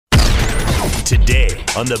Today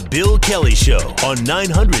on The Bill Kelly Show on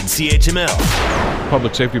 900 CHML.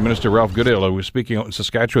 Public Safety Minister Ralph Goodale was speaking out in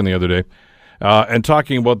Saskatchewan the other day and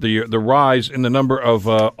talking about the rise in the number of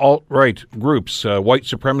alt-right groups, white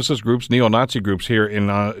supremacist groups, neo-Nazi groups here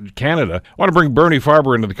in Canada. I want to bring Bernie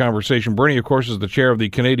Farber into the conversation. Bernie, of course, is the chair of the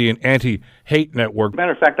Canadian Anti-Hate Network.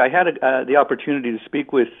 Matter of fact, I had the opportunity to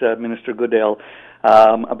speak with Minister Goodale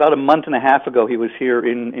about a month and a half ago. He was here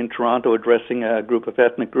in Toronto addressing a group of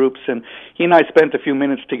ethnic groups, and he and I spent a few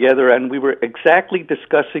minutes together, and we were exactly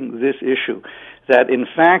discussing this issue, that in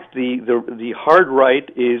fact the hard right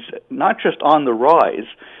is not just on the rise,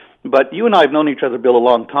 but you and I have known each other, Bill, a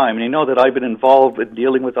long time, and you know that I've been involved in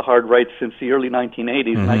dealing with the hard right since the early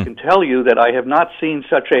 1980s, and I can tell you that I have not seen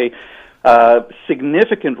such a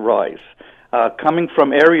significant rise coming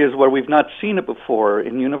from areas where we've not seen it before,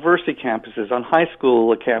 in university campuses, on high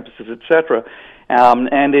school campuses, etc.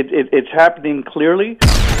 And it's happening clearly.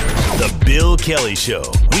 The Bill Kelly Show,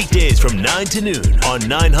 weekdays from 9 to noon on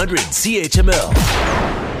 900 CHML.